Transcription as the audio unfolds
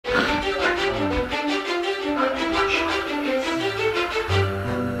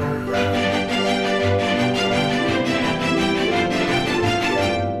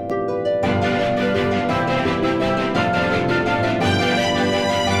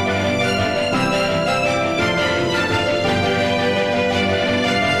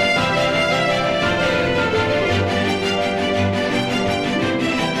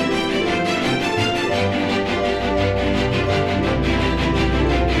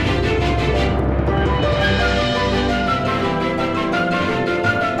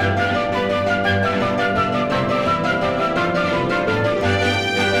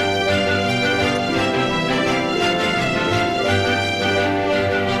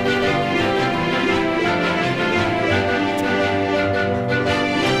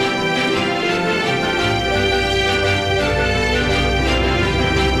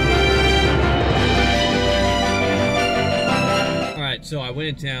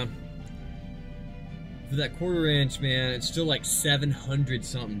town. For that 1/4 inch, man, it's still like $700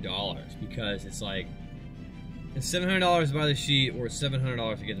 something because it's like it's $700 to buy the sheet or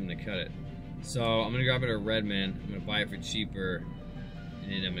 $700 to get them to cut it. So I'm gonna grab it at Redmond. I'm gonna buy it for cheaper,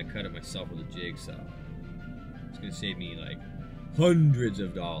 and then I'm gonna cut it myself with a jigsaw. It's gonna save me like hundreds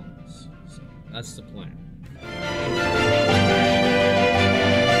of dollars. So that's the plan.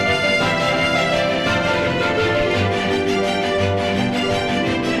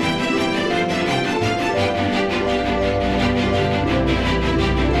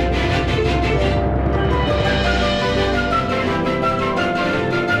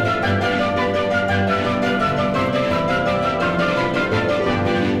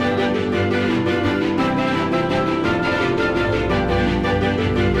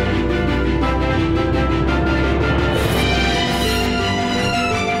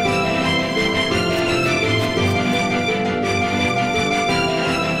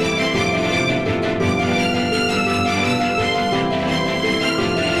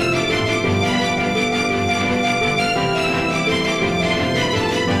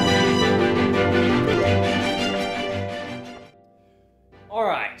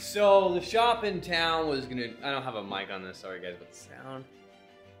 So the shop in town was gonna, I don't have a mic on this, sorry guys, but the sound,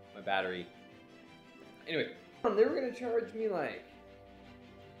 my battery. Anyway, they were gonna charge me like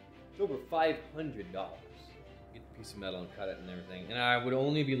over $500. Get the piece of metal and cut it and everything, and I would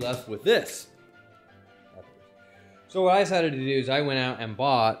only be left with this. So what I decided to do is I went out and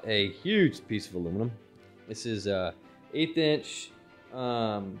bought a huge piece of aluminum. This is a 1/8 inch.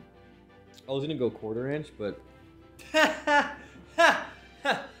 I was gonna go 1/4 inch, but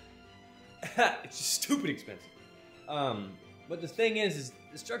it's just stupid expensive. But the thing is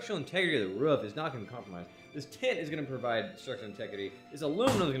the structural integrity of the roof is not going to be compromised. This tint is going to provide structural integrity. This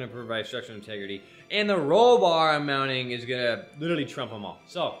aluminum is going to provide structural integrity. And the roll bar I'm mounting is going to literally trump them all.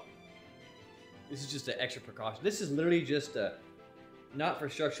 So, this is just an extra precaution. This is literally just not for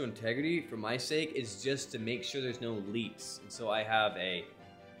structural integrity, for my sake, it's just to make sure there's no leaks. And so I have a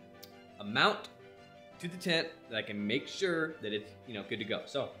mount to the tent that I can make sure that it's, you know, good to go.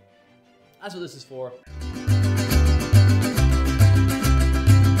 So, that's what this is for.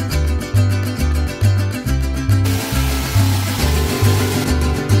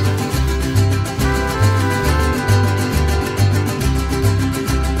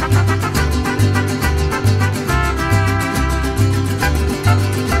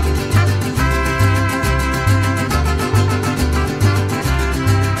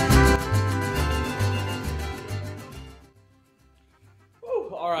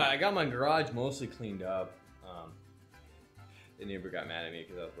 I got my garage mostly cleaned up. The neighbor got mad at me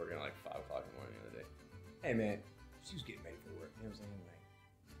because I was working at like 5 o'clock in the morning the other day. Hey man, she was getting ready for work. You know what I'm saying? Like,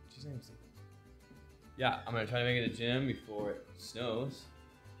 she's not even sleeping. Yeah, I'm gonna try to make it to the gym before it snows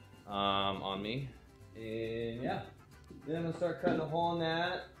on me. And yeah, then I'm gonna start cutting a hole in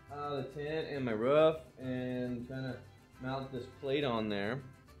that, the tent and my roof, and trying to mount this plate on there.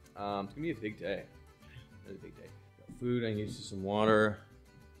 It's gonna be a big day. Really big day. Got food, I can use some water.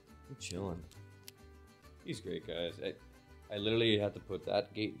 I'm chilling. He's great, guys. I literally had to put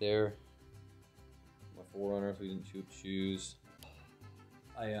that gate there. My 4Runner so he didn't chew up shoes.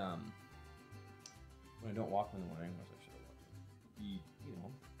 When I don't walk in the morning, which I should have walked, you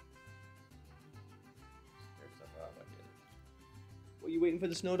know, tear stuff up. I get it. What, you waiting for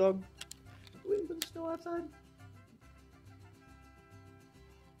the snow, dog? You waiting for the snow outside?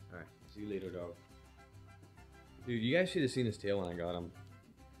 All right, see you later, dog. Dude, you guys should have seen his tail when I got him.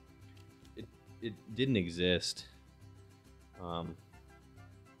 It didn't exist. I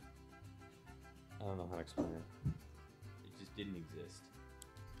don't know how to explain it. It just didn't exist.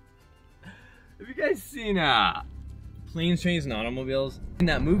 Have you guys seen Planes, Trains, and Automobiles? In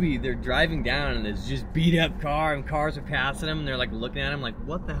that movie, they're driving down and there's just beat up car and cars are passing them and they're like looking at him like,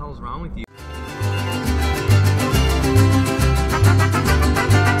 what the hell's wrong with you?